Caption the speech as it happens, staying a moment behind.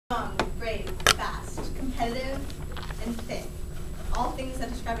Brave, fast, competitive, and fit. All things that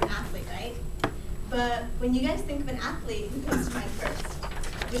describe an athlete, right? But when you guys think of an athlete, who comes to mind first?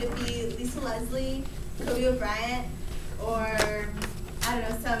 Would it be Lisa Leslie, Kobe Bryant, or, I don't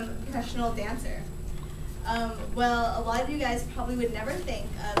know, some professional dancer? Well, a lot of you guys probably would never think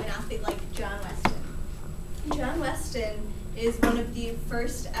of an athlete like Joanne Weston. Joanne Weston is one of the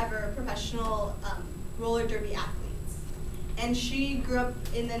first ever professional roller derby athletes. And she grew up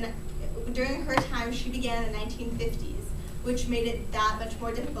during her time, she began in the 1950s, which made it that much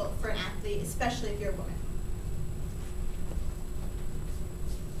more difficult for an athlete, especially if you're a woman.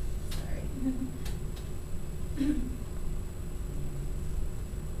 Sorry.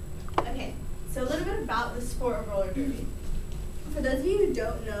 Okay, so a little bit about the sport of roller derby. For those of you who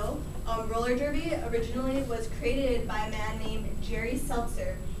don't know, roller derby originally was created by a man named Jerry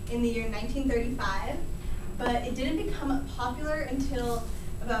Seltzer in the year 1935, but it didn't become popular until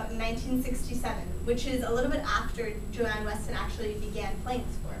about 1967, which is a little bit after Joanne Weston actually began playing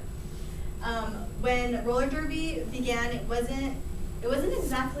the sport. When roller derby began, it wasn't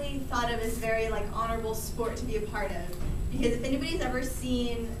exactly thought of as very honorable sport to be a part of. Because if anybody's ever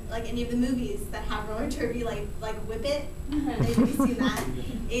seen any of the movies that have roller derby, like Whip It, maybe seen that,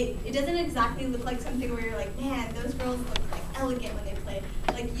 it doesn't exactly look like something where you're like, man, those girls look elegant when they play.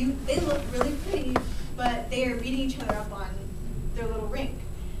 They look really pretty, but they are beating each other up on their little rink,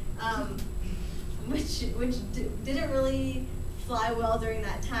 which didn't really fly well during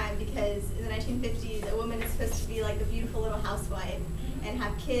that time, because in the 1950s, a woman is supposed to be a beautiful little housewife and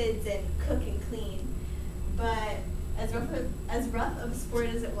have kids and cook and clean. But as rough of a sport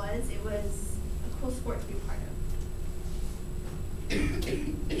as it was a cool sport to be a part of.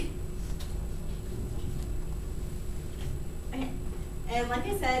 Okay, and like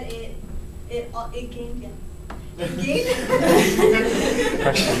I said, it gained, yes.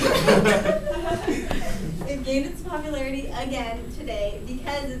 It gained its popularity again today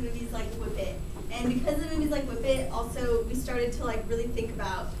because of movies like Whip It. And because of movies like Whip It, also we started to really think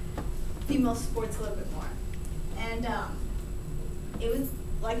about female sports a little bit more. And it was,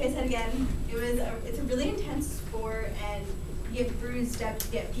 like I said again, it's a really intense sport, and you get bruised up,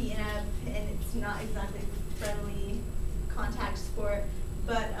 you get beaten up, and it's not exactly a friendly contact sport.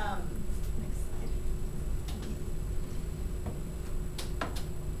 But next slide.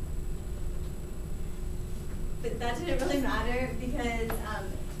 But that didn't really matter because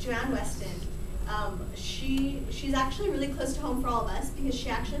Joanne Weston, she's actually really close to home for all of us, because she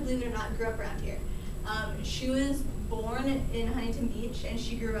actually, believe it or not, grew up around here. She was born in Huntington Beach, and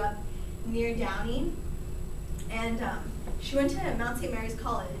she grew up near Downey. And she went to Mount St. Mary's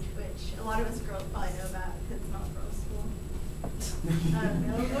College, which a lot of us girls probably know about because it's not a girls' school.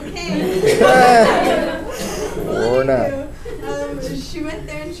 Okay. Or not. She went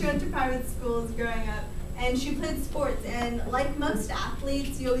there, and she went to private schools growing up, and she played sports. And like most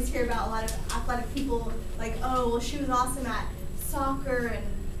athletes, you always hear about a lot of athletic people oh, well, she was awesome at soccer and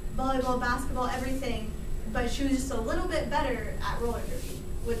volleyball, basketball, everything, but she was just a little bit better at roller derby,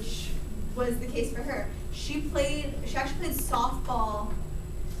 which was the case for her. She actually played softball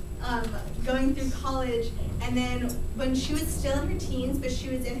going through college, and then when she was still in her teens, but she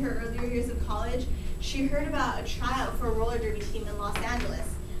was in her earlier years of college, she heard about a tryout for a roller derby team in Los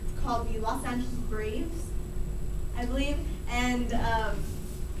Angeles called the Los Angeles Braves, I believe, and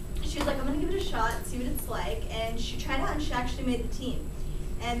she was like, I'm going to give it a shot, see what it's like, and she tried out, and she actually made the team.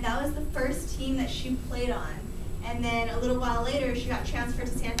 And that was the first team that she played on. And then a little while later, she got transferred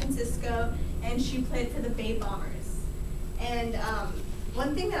to San Francisco, and she played for the Bay Bombers. And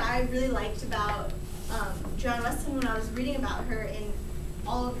one thing that I really liked about Joanne Weston when I was reading about her in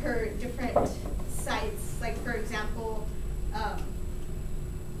all of her different sites, for example,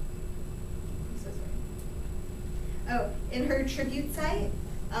 in her tribute site,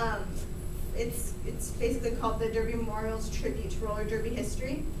 it's basically called the Derby Memorial's Tribute to Roller Derby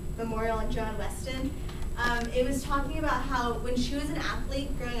History, Memorial on Joanne Weston. It was talking about how when she was an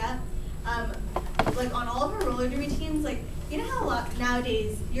athlete growing up, on all of her roller derby teams, you know how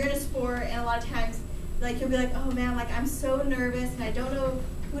nowadays you're in a sport and a lot of times you'll be like, oh man, I'm so nervous and I don't know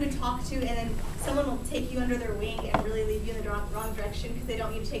who to talk to, and then someone will take you under their wing and really lead you in the wrong direction because they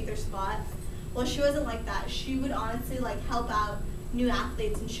don't need to take their spot. Well, she wasn't like that. She would honestly help out new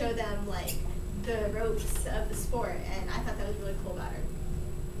athletes and show them the ropes of the sport, and I thought that was really cool about her.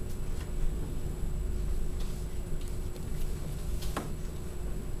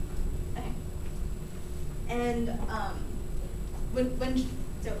 Okay. And when she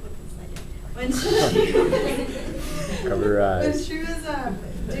Cover your eyes. when she was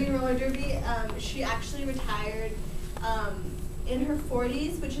doing roller derby, she actually retired in her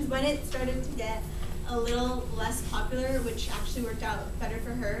 40s, which is when it started to get a little less popular, which actually worked out better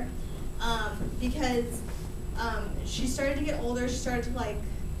for her, because she started to get older. She started to like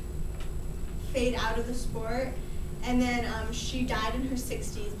fade out of the sport, and then she died in her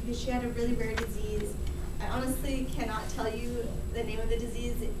 60s because she had a really rare disease. I honestly cannot tell you the name of the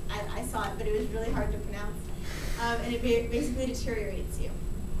disease. I saw it, but it was really hard to pronounce, and it basically deteriorates you.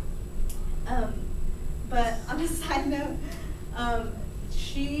 But on a side note,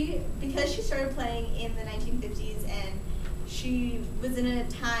 because she started playing in the 1950s, and she was in a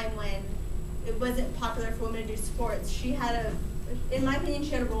time when it wasn't popular for women to do sports, she had in my opinion,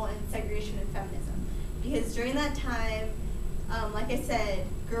 she had a role in segregation and feminism. Because during that time, like I said,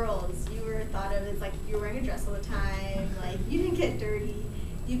 girls, you were thought of as like you were wearing a dress all the time, like you didn't get dirty,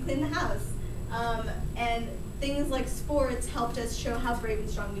 you cleaned the house. And things like sports helped us show how brave and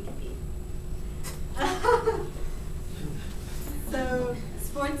strong we could be. So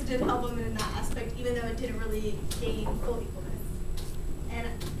sports did help women in that aspect, even though it didn't really gain full equalness. And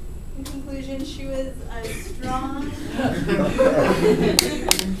in conclusion, she was a strong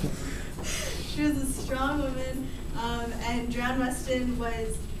woman, and Joanne Weston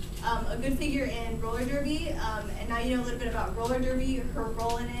was a good figure in roller derby, and now you know a little bit about roller derby, her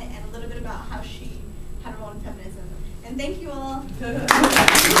role in it, and a little bit about how she had a role in feminism. And thank you all.